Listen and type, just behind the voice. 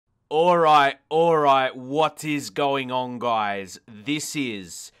All right. What is going on, guys? This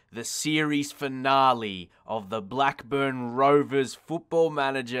is the series finale of the Blackburn Rovers Football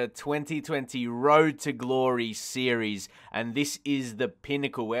Manager 2020 Road to Glory series. And this is the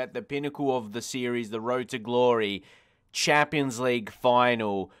pinnacle. We're at the pinnacle of the series, the Road to Glory Champions League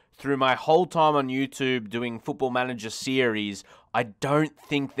final. Through my whole time on YouTube doing Football Manager series, I don't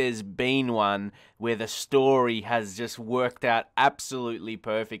think there's been one where the story has just worked out absolutely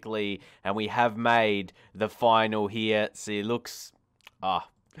perfectly and we have made the final here. See, it looks...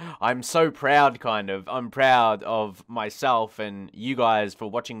 I'm so proud, kind of. I'm proud of myself and you guys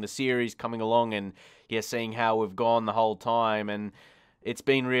for watching the series, coming along and seeing how we've gone the whole time. And it's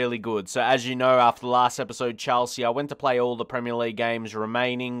been really good. So as you know, after the last episode, Chelsea, I went to play all the Premier League games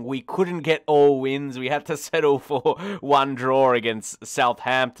remaining. We couldn't get all wins. We had to settle for one draw against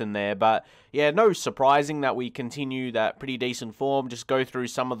Southampton there. But yeah, no surprising that we continue that pretty decent form. Just go through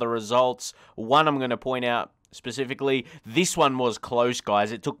some of the results. One I'm going to point out specifically, this one was close,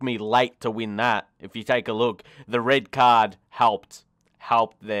 guys. It took me late to win that. If you take a look, the red card helped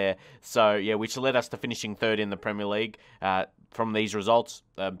there. So yeah, which led us to finishing third in the Premier League. From these results,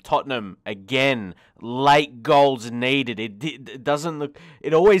 Tottenham again, late goals needed. It doesn't look.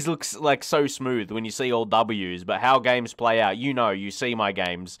 It always looks like so smooth when you see all W's, but how games play out, you see my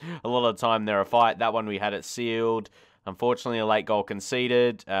games. A lot of the time they're a fight. That one we had it sealed. Unfortunately, a late goal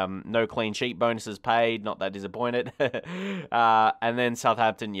conceded. No clean sheet bonuses paid. Not that disappointed. And then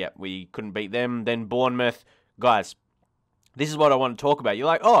Southampton, we couldn't beat them. Then Bournemouth, guys. This is what I want to talk about. You're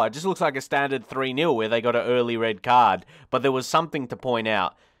like, oh, it just looks like a standard 3-0 where they got an early red card. But there was something to point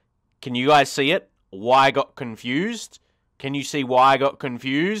out. Can you guys see it? Why I got confused? Can you see why I got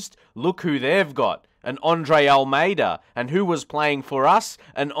confused? Look who they've got. An Andre Almeida. And who was playing for us?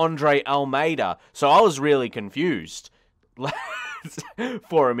 An Andre Almeida. So I was really confused.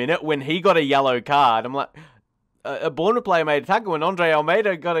 For a minute. When he got a yellow card, I'm like... A Bournemouth player made a tackle and Andre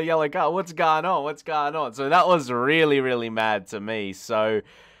Almeida got a yellow card. What's going on? So that was really, really mad to me. So,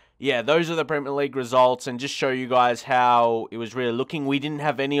 yeah, those are the Premier League results. And just show you guys how it was really looking. We didn't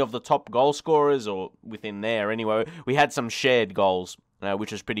have any of the top goal scorers or within there anyway. We had some shared goals,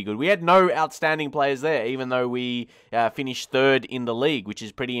 which was pretty good. We had no outstanding players there, even though we finished third in the league, which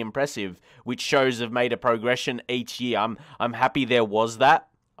is pretty impressive, which shows have made a progression each year. I'm happy there was that.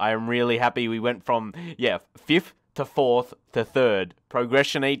 I am really happy we went from, 5th to 4th to 3rd.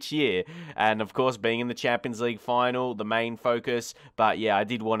 Progression each year. And, of course, being in the Champions League final, the main focus. But, yeah, I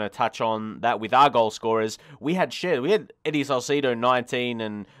did want to touch on that with our goal scorers. We had Eddie Salcedo, 19,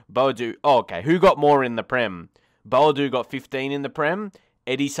 and Boadu. Oh, okay. Who got more in the Prem? Boadu got 15 in the Prem.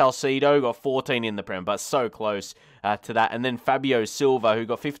 Eddie Salcedo got 14 in the Prem, but so close to that. And then Fabio Silva, who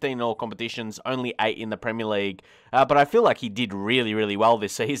got 15 in all competitions, only 8 in the Premier League. But I feel like he did really, really well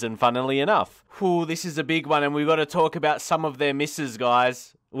this season, funnily enough. Whew, this is a big one, and we've got to talk about some of their misses,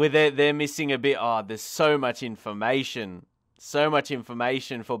 guys. Where they're missing a bit. Oh, there's so much information. So much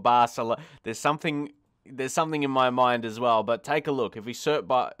information for Barcelona. There's something in my mind as well. But take a look. If we sort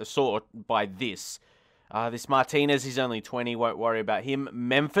by this... this Martinez, he's only 20, won't worry about him.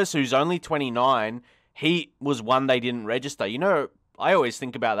 Memphis, who's only 29, he was one they didn't register. You know, I always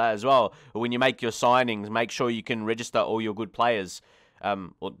think about that as well. When you make your signings, make sure you can register all your good players.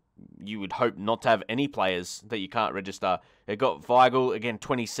 Or you would hope not to have any players that you can't register. They got Weigl, again,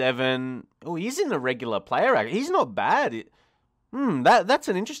 27. Oh, he's in a regular player. He's not bad. That's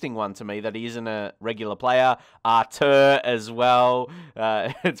an interesting one to me, that he isn't a regular player. Artur as well.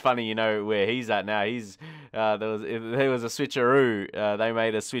 It's funny, you know, where he's at now. There was a switcheroo. They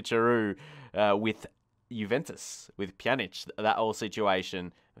made a switcheroo with Juventus, with Pjanic, that whole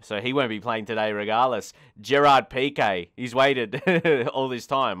situation. So he won't be playing today regardless. Gerard Piqué, he's waited all this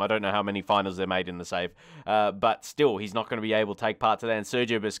time. I don't know how many finals they made in the save. But still, he's not going to be able to take part today. And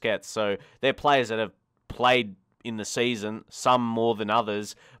Sergio Busquets. So they're players that have played in the season, some more than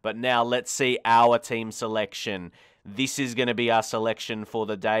others. But now let's see our team selection. This is going to be our selection for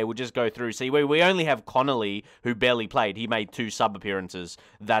the day. We'll just go through. See, we only have Connolly, who barely played. He made 2 sub appearances.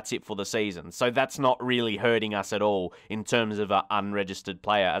 That's it for the season. So that's not really hurting us at all in terms of an unregistered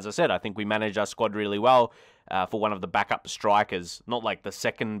player. As I said, I think we managed our squad really well for one of the backup strikers. Not like the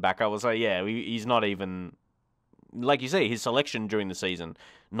second backup. So yeah, he's not even... Like you see, his selection during the season,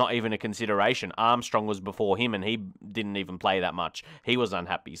 not even a consideration. Armstrong was before him and he didn't even play that much. He was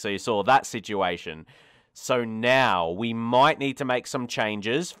unhappy. So you saw that situation. So now we might need to make some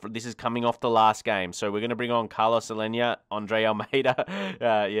changes. This is coming off the last game. So we're going to bring on Carlos Alenia, Andre Almeida.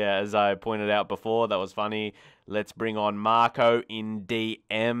 As I pointed out before, that was funny. Let's bring on Marco in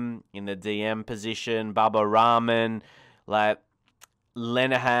DM, in the DM position. Baba Rahman.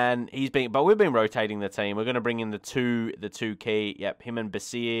 Lenahan, but we've been rotating the team. We're going to bring in the two key. Yep, him and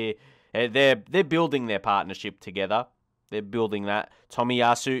Basir. They're building their partnership together. They're building that.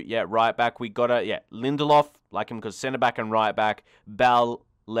 Tomiyasu, yeah, right back. We got Lindelof, like him because centre back and right back. Bell,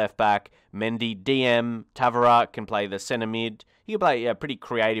 left back. Mendy, DM. Tavara can play the centre mid. He can play a pretty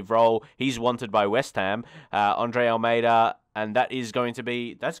creative role. He's wanted by West Ham. Andre Almeida, and that's going to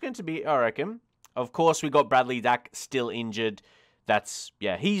be, I reckon. Of course, we got Bradley Dack still injured.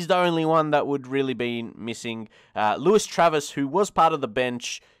 He's the only one that would really be missing. Lewis Travis, who was part of the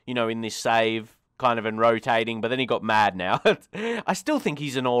bench, in this save, kind of in rotating, but then he got mad now. I still think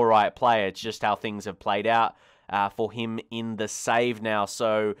he's an all right player. It's just how things have played out for him in the save now.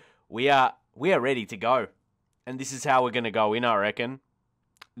 So we are ready to go. And this is how we're going to go in, I reckon.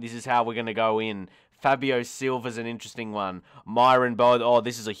 This is how we're going to go in. Fabio Silva's an interesting one. Myron Bod,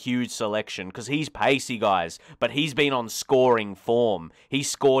 this is a huge selection because he's pacey, guys, but he's been on scoring form. He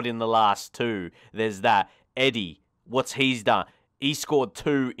scored in the last 2. There's that. Eddie, what's he's done? He scored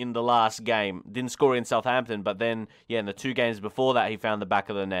 2 in the last game. Didn't score in Southampton, but then, in the 2 games before that, he found the back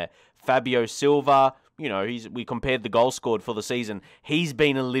of the net. Fabio Silva, we compared the goals scored for the season. He's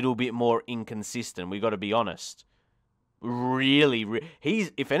been a little bit more inconsistent, we got to be honest.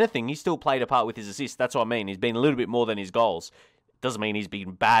 If anything, he's still played a part with his assists. That's what I mean. He's been a little bit more than his goals. Doesn't mean he's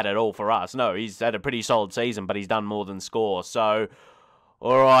been bad at all for us. No, he's had a pretty solid season, but he's done more than score. So,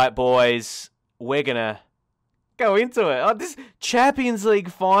 all right, boys, we're going to go into it. This Champions League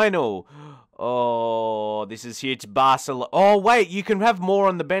final. This is huge. Barcelona. Oh, wait, you can have more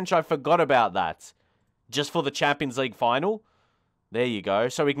on the bench. I forgot about that. Just for the Champions League final. There you go.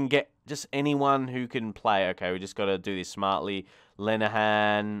 So we can get just anyone who can play. Okay, we just got to do this smartly.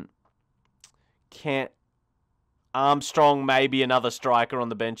 Lenahan. Armstrong, maybe another striker on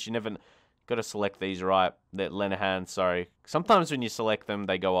the bench. You never got to select these right. That Lenahan, sorry. Sometimes when you select them,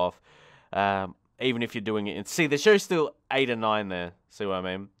 they go off. Even if you're doing it. See, the show's still 8 and 9 there. See what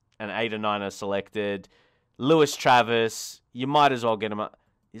I mean? And 8 and 9 are selected. Lewis Travis. You might as well get him up.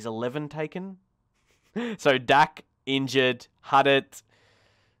 Is 11 taken? So Dak injured. Huddit.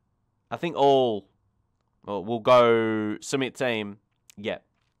 I think we'll go submit team. Yeah,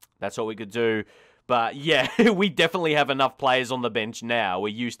 that's what we could do. But yeah, we definitely have enough players on the bench now. We're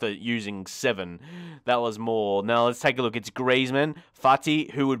used to using 7. That was more. Now let's take a look. It's Griezmann.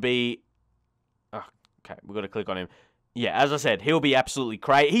 Fati, who would be... Oh, okay, we've got to click on him. Yeah, as I said, he'll be absolutely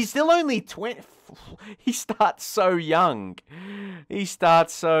crazy. He's still only 20. He starts so young.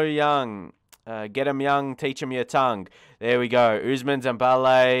 Get him young, teach him your tongue. There we go. Usman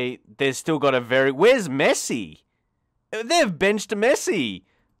Dembele. They've still got Where's Messi? They've benched Messi.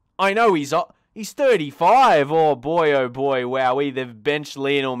 I know he's 35. Oh boy, wowee. They've benched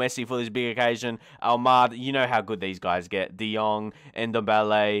Lionel Messi for this big occasion. Almada, you know how good these guys get. De Jong and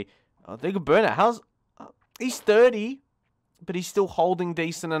Dembele. They could burn it. He's 30, but he's still holding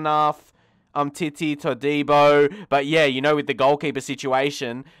decent enough. Titi, Todibo. But yeah, with the goalkeeper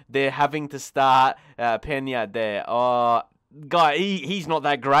situation, they're having to start Pena there. Guy, he's not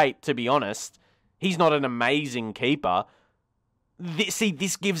that great, to be honest. He's not an amazing keeper.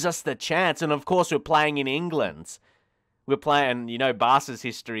 This gives us the chance. And of course, we're playing in England. We're playing, Barca's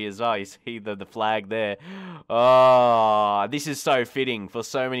history as well. You see the flag there. This is so fitting for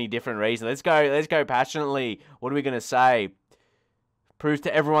so many different reasons. Let's go passionately. What are we going to say? Prove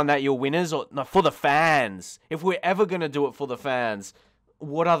to everyone that you're winners, or no, for the fans. If we're ever going to do it for the fans,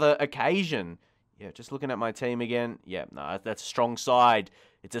 what other occasion? Yeah, just looking at my team again. Yeah, no, that's a strong side.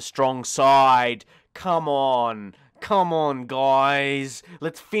 It's a strong side. Come on, guys.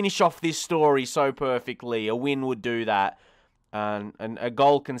 Let's finish off this story so perfectly. A win would do that. And a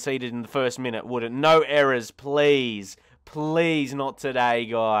goal conceded in the first minute wouldn't. No errors, please. Please, not today,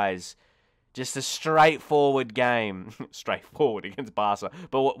 guys. Just a straightforward game. Straightforward against Barca.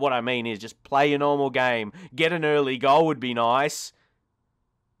 But what I mean is just play a normal game. Get an early goal would be nice.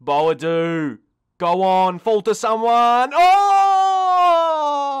 Boadu. Go on. Fall to someone.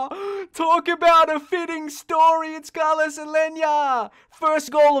 Oh! Talk about a fitting story. It's Carlos Alenya.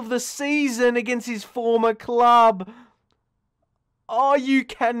 First goal of the season against his former club. Oh, you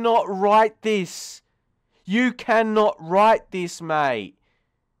cannot write this. You cannot write this, mate.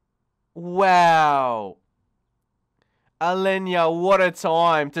 Wow. Alenya, what a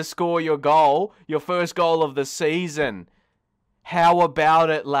time to score your goal. Your first goal of the season. How about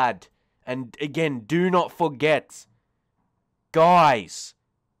it, lad? And again, do not forget, guys,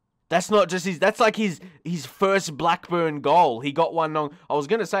 that's not just that's like his first Blackburn goal. He got one on, I was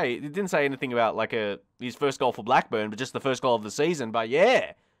going to say, it didn't say anything about like his first goal for Blackburn, but just the first goal of the season. But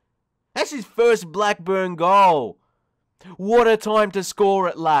yeah, that's his first Blackburn goal. What a time to score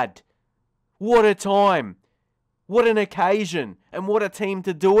it, lad. What a time. What an occasion. And what a team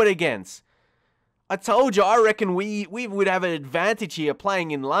to do it against. I told you, I reckon we would have an advantage here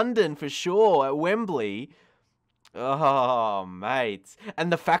playing in London for sure, at Wembley. Oh, mate.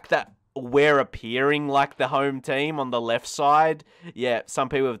 And the fact that we're appearing like the home team on the left side. Yeah, some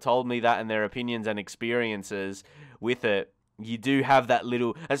people have told me that in their opinions and experiences with it. You do have that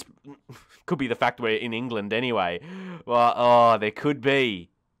little... Could be the fact we're in England anyway. Well, there could be.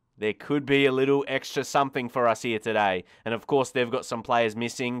 There could be a little extra something for us here today. And of course, they've got some players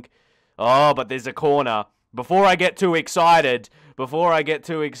missing. Oh, but there's a corner. Before I get too excited,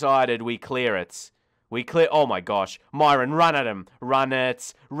 we clear it. Oh my gosh. Myron, run at him. Run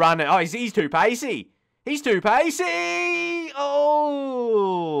it. Oh, he's too pacey.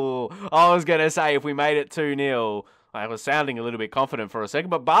 Oh, I was going to say if we made it 2-0, I was sounding a little bit confident for a second.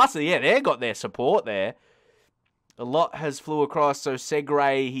 But Barca, yeah, they got their support there. A lot has flew across. So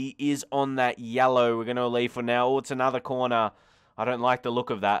Segre, he is on that yellow. We're going to leave for now. Oh, it's another corner. I don't like the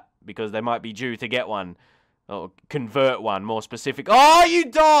look of that because they might be due to get one. Or convert one, more specific. Oh,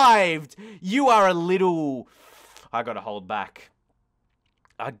 you dived! You are a little... I got to hold back.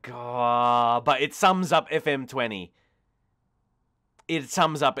 But it sums up FM20.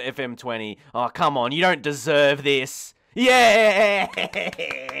 Oh, come on. You don't deserve this. Yeah!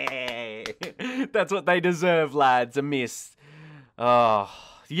 That's what they deserve, lads. A miss. Oh,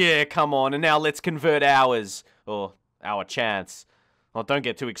 yeah, come on. And now let's convert ours. Or our chance. Oh, don't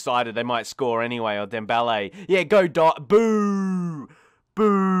get too excited. They might score anyway. Or Dembele. Yeah, go Boo!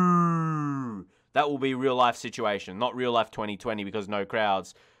 Boo! That will be real life situation. Not real life 2020 because no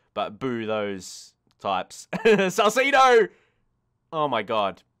crowds. But boo those types. Salcido! Oh my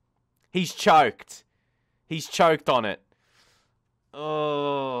god. He's choked. He's choked on it.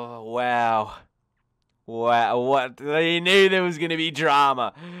 Oh, wow. Wow, what? You knew there was going to be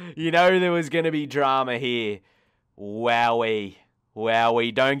drama. You know there was going to be drama here. Wowie.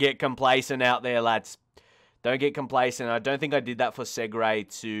 Don't get complacent out there, lads. Don't get complacent. I don't think I did that for Segre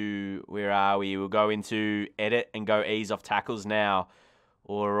to... Where are we? We'll go into edit and go ease off tackles now.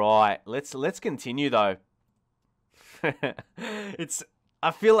 All right. Let's continue, though. I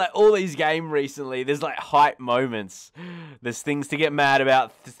feel like all these games recently, there's like hype moments. There's things to get mad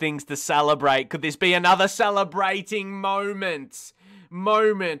about, things to celebrate. Could this be another celebrating moment?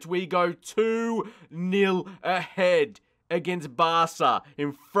 We go 2-0 ahead against Barca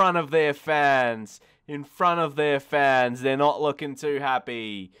in front of their fans. They're not looking too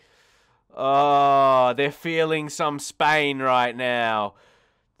happy. Oh, they're feeling some Spain right now.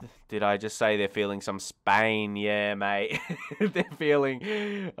 Did I just say they're feeling some Spain? Yeah, mate. They're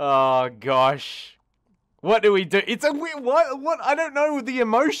feeling... Oh, gosh. What do we do? It's a weird... What? I don't know the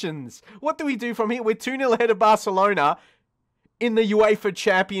emotions. What do we do from here? We're 2-0 ahead of Barcelona in the UEFA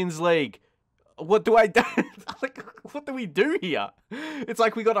Champions League. What do I do? Like, what do we do here? It's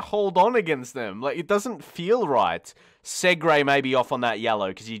like we got to hold on against them. Like, it doesn't feel right. Segre may be off on that yellow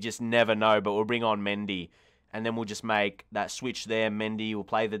because you just never know, but we'll bring on Mendy. And then we'll just make that switch there. Mendy will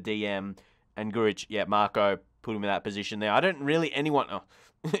play the DM. And Guric, yeah, Marco, put him in that position there. I don't really... Oh.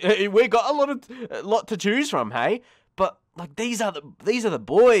 We got a lot to choose from, hey? But, like, these are the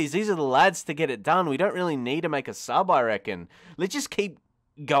boys. These are the lads to get it done. We don't really need to make a sub, I reckon. Let's just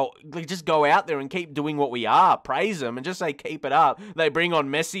go out there and keep doing what we are. Praise them and just say, keep it up. They bring on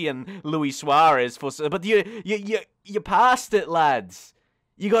Messi and Luis Suarez but you passed it, lads.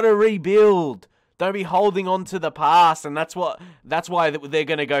 You got to rebuild. Don't be holding on to the past, and that's why they're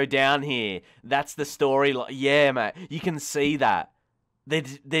going to go down here. That's the story. Yeah, mate, you can see that.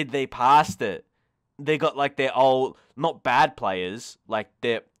 They passed it. They got like their old, not bad players, like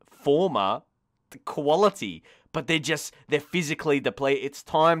their former quality, but they're physically depleted. It's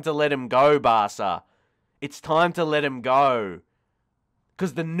time to let them go, Barca. It's time to let them go.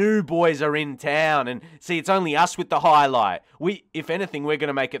 Because the new boys are in town. And see, it's only us with the highlight. If anything, we're going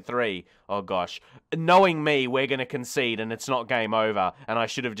to make it 3. Oh, gosh. Knowing me, we're going to concede and it's not game over. And I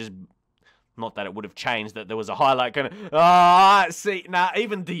should have just... Not that it would have changed that there was a highlight going to... see,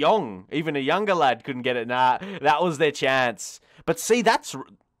 even De Jong, even a younger lad couldn't get it. That was their chance. But see, that's...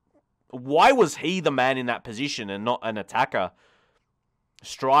 Why was he the man in that position and not an attacker?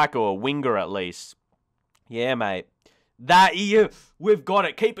 Striker or winger at least. Yeah, mate. We've got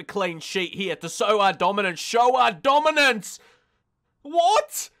it. Keep a clean sheet here to show our dominance. Show our dominance!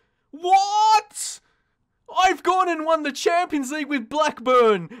 What? I've gone and won the Champions League with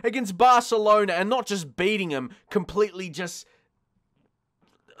Blackburn against Barcelona and not just beating them, completely just...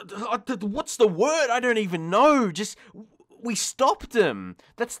 What's the word? I don't even know. We stopped them.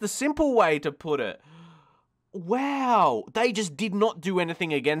 That's the simple way to put it. wow, they just did not do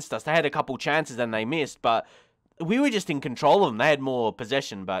anything against us. They had a couple chances and they missed, but we were just in control of them. They had more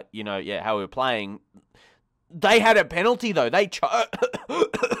possession, but, how we were playing. They had a penalty, though. They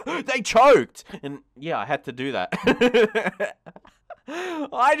they choked. And, yeah, I had to do that.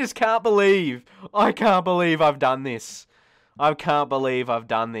 I just can't believe. I can't believe I've done this. I can't believe I've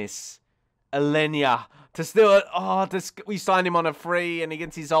done this. Alenia. We signed him on a free and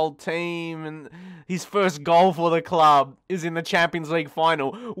against his old team, and his first goal for the club is in the Champions League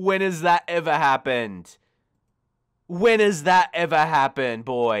final. When has that ever happened? When has that ever happened,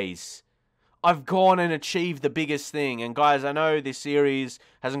 boys? I've gone and achieved the biggest thing. And guys, I know this series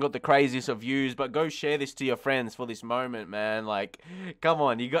hasn't got the craziest of views, but go share this to your friends for this moment, man. Like, come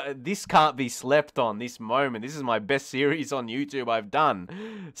on, this can't be slept on, this moment. This is my best series on YouTube I've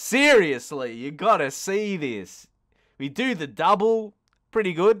done. Seriously, you gotta see this. We do the double,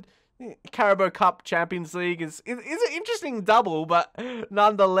 pretty good. Carabao Cup Champions League is an interesting double, but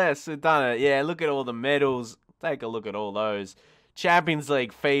nonetheless, we've done it. Yeah, look at all the medals. Take a look at all those. Champions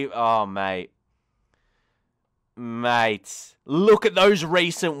League FIFA. Oh, mate. Mate. Look at those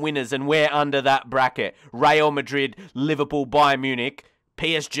recent winners, and we're under that bracket. Real Madrid, Liverpool, Bayern Munich,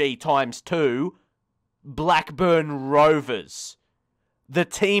 PSG ×2, Blackburn Rovers. The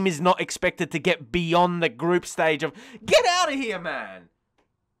team is not expected to get beyond the group stage of... Get out of here, man.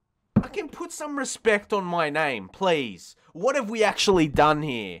 I can put some respect on my name, please. What have we actually done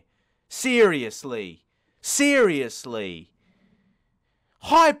here? Seriously. Seriously.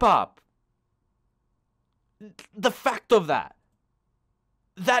 Hype up. The fact of that.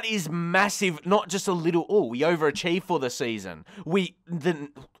 That is massive. Not just a little, we overachieved for the season.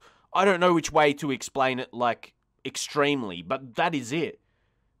 I don't know which way to explain it, like, extremely, but that is it.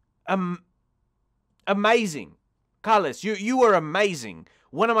 Amazing. Carlos, you were amazing.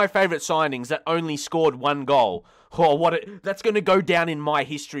 One of my favourite signings that only scored one goal. That's going to go down in my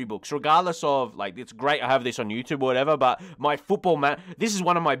history books, regardless of, like, it's great I have this on YouTube or whatever, but my this is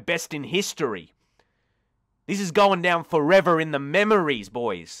one of my best in history. This is going down forever in the memories,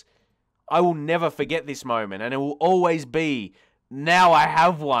 boys. I will never forget this moment, and it will always be, now I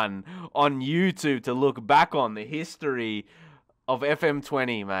have one on YouTube to look back on, the history of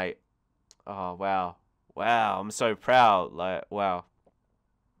FM20, mate. Oh, wow. Wow, I'm so proud. Like, wow.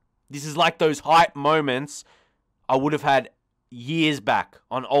 This is like those hype moments I would have had years back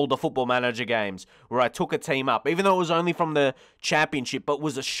on older Football Manager games where I took a team up, even though it was only from the championship, but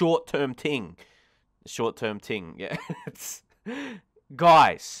was a short-term thing. Short-term thing, yeah.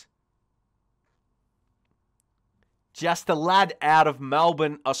 Guys, just a lad out of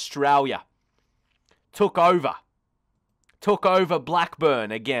Melbourne, Australia, took over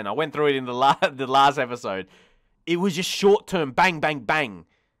Blackburn again. I went through it in the last episode. It was just short-term, bang, bang, bang.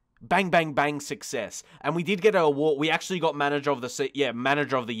 Bang, bang, bang success. And we did get an award. We actually got Manager of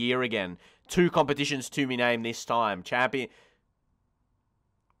the Year again. 2 competitions to me name this time. Champions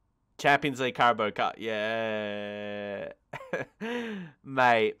League, Carabao Cup. Yeah.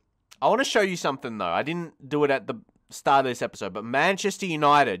 Mate, I want to show you something, though. I didn't do it at the start of this episode, but Manchester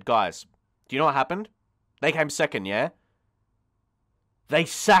United, guys, do you know what happened? They came second, yeah? They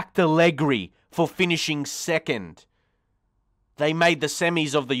sacked Allegri for finishing second. They made the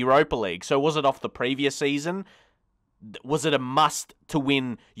semis of the Europa League. So was it off the previous season? Was it a must to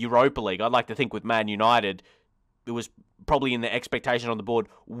win Europa League? I'd like to think with Man United, it was probably in the expectation on the board,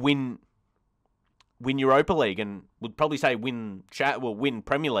 win Europa League, and would probably say win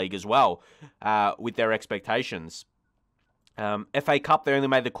Premier League as well, with their expectations. FA Cup, they only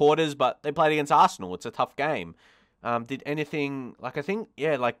made the quarters, but they played against Arsenal. It's a tough game. Did anything,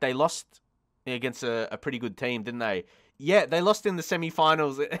 they lost against a pretty good team, didn't they? Yeah, they lost in the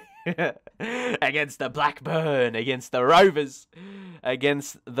semi-finals against the Blackburn, against the Rovers.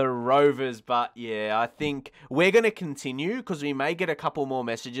 But yeah, I think we're going to continue because we may get a couple more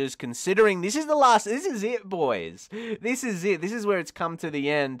messages considering this is it, boys. This is it. This is where it's come to the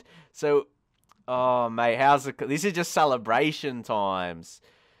end. So, oh, mate, this is just celebration times.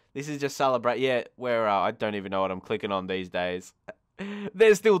 This is just yeah, I don't even know what I'm clicking on these days.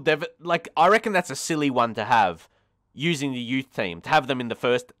 There's still, I reckon that's a silly one to have. Using the youth team, to have them in the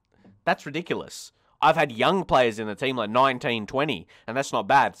first, that's ridiculous. I've had young players in the team like 19, 20, and that's not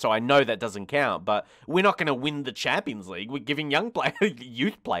bad, so I know that doesn't count, but we're not going to win the Champions League. We're giving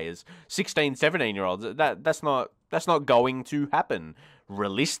youth players, 16, 17-year-olds, that's not going to happen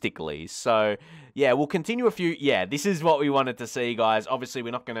realistically. So, yeah, we'll continue this is what we wanted to see, guys. Obviously,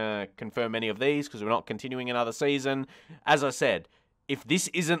 we're not going to confirm any of these because we're not continuing another season. As I said, if this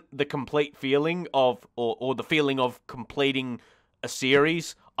isn't the complete feeling of, or the feeling of completing a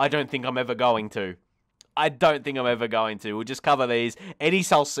series, I don't think I'm ever going to. I don't think I'm ever going to. We'll just cover these. Eddie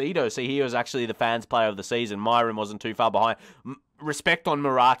Salcedo, see, he was actually the fans' player of the season. Myron wasn't too far behind. Respect on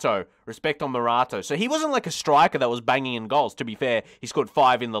Murato. So he wasn't like a striker that was banging in goals. To be fair, he scored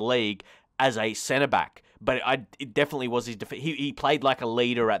 5 in the league as a centre-back. But it definitely was his defense. He played like a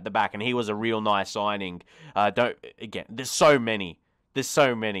leader at the back, and he was a real nice signing. There's so many. It's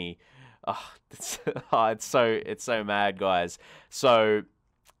so mad, guys. So,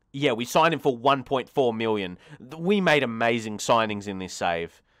 yeah, we signed him for 1.4 million. We made amazing signings in this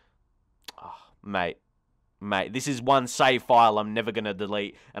save. Oh, mate, this is one save file I'm never going to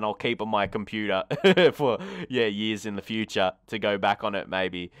delete, and I'll keep on my computer for, years in the future to go back on it,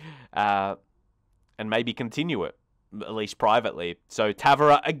 maybe. And maybe continue it, at least privately. So,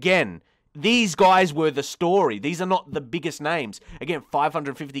 Tavera, again, these guys were the story. These are not the biggest names. Again,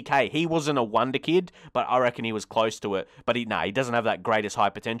 550k. He wasn't a wonder kid, but I reckon he was close to it. But he doesn't have that greatest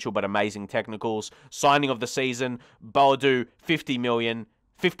high potential, but amazing technicals. Signing of the season, Boadu, 50 million.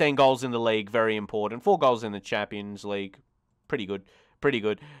 15 goals in the league, very important. 4 goals in the Champions League. Pretty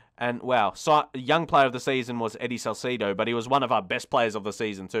good. And, wow, young player of the season was Eddie Salcedo, but he was one of our best players of the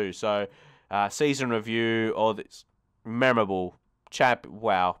season too. So, season review, all this memorable.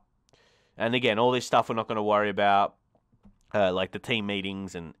 Wow. And again, all this stuff we're not going to worry about, like the team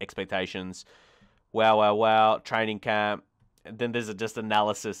meetings and expectations. Wow. Training camp. And then there's just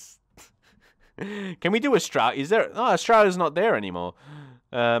analysis. Can we do Australia? Australia's not there anymore.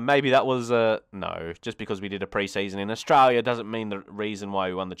 Maybe that was no, just because we did a preseason in Australia doesn't mean the reason why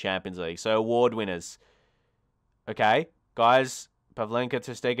we won the Champions League. So award winners. Okay, guys, Pavlenka,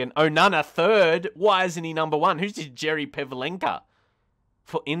 ter Stegen. Onana third. Why isn't he number 1? Who's this Jerry Pavlenka?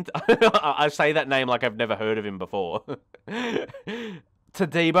 I say that name like I've never heard of him before.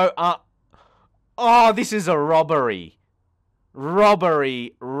 Tadibo. This is a robbery.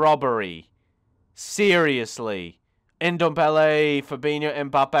 Robbery. Seriously. Ndombele, Fabinho,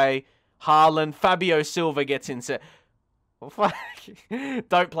 Mbappe, Haaland, Fabio Silva gets in.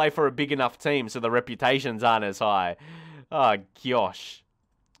 Don't play for a big enough team, so the reputations aren't as high. Oh, gosh.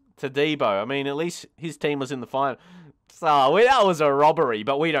 Tadibo. I mean, at least his team was in the final. So that was a robbery,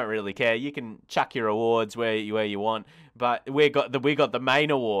 but we don't really care. You can chuck your awards where you want, but we got the main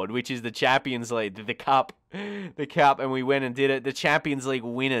award, which is the Champions League, the cup, and we went and did it. The Champions League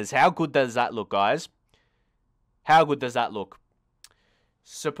winners. How good does that look, guys? How good does that look?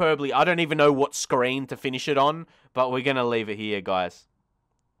 Superbly. I don't even know what screen to finish it on, but we're gonna leave it here, guys.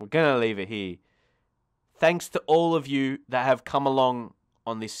 We're gonna leave it here. Thanks to all of you that have come along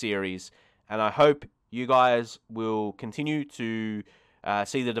on this series, and I hope you guys will continue to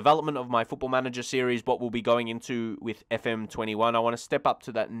see the development of my Football Manager series, what we'll be going into with FM21. I want to step up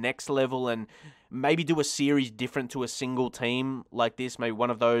to that next level and maybe do a series different to a single team like this. Maybe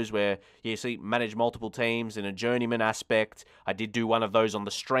one of those where you manage multiple teams in a journeyman aspect. I did do one of those on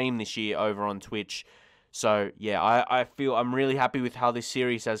the stream this year over on Twitch. So, yeah, I feel I'm really happy with how this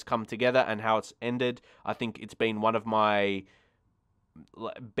series has come together and how it's ended. I think it's been one of my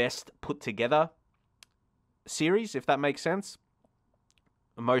best put together series, if that makes sense.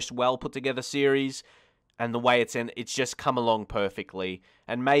 The most well put together series, and the way it's just come along perfectly.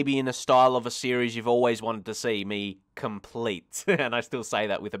 And maybe in a style of a series you've always wanted to see me complete. And I still say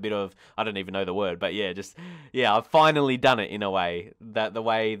that with a bit of, I don't even know the word, but I've finally done it in a way, that the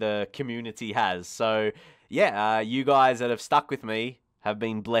way the community has. So you guys that have stuck with me have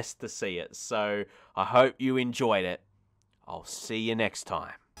been blessed to see it. So I hope you enjoyed it. I'll see you next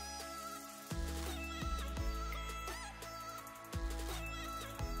time.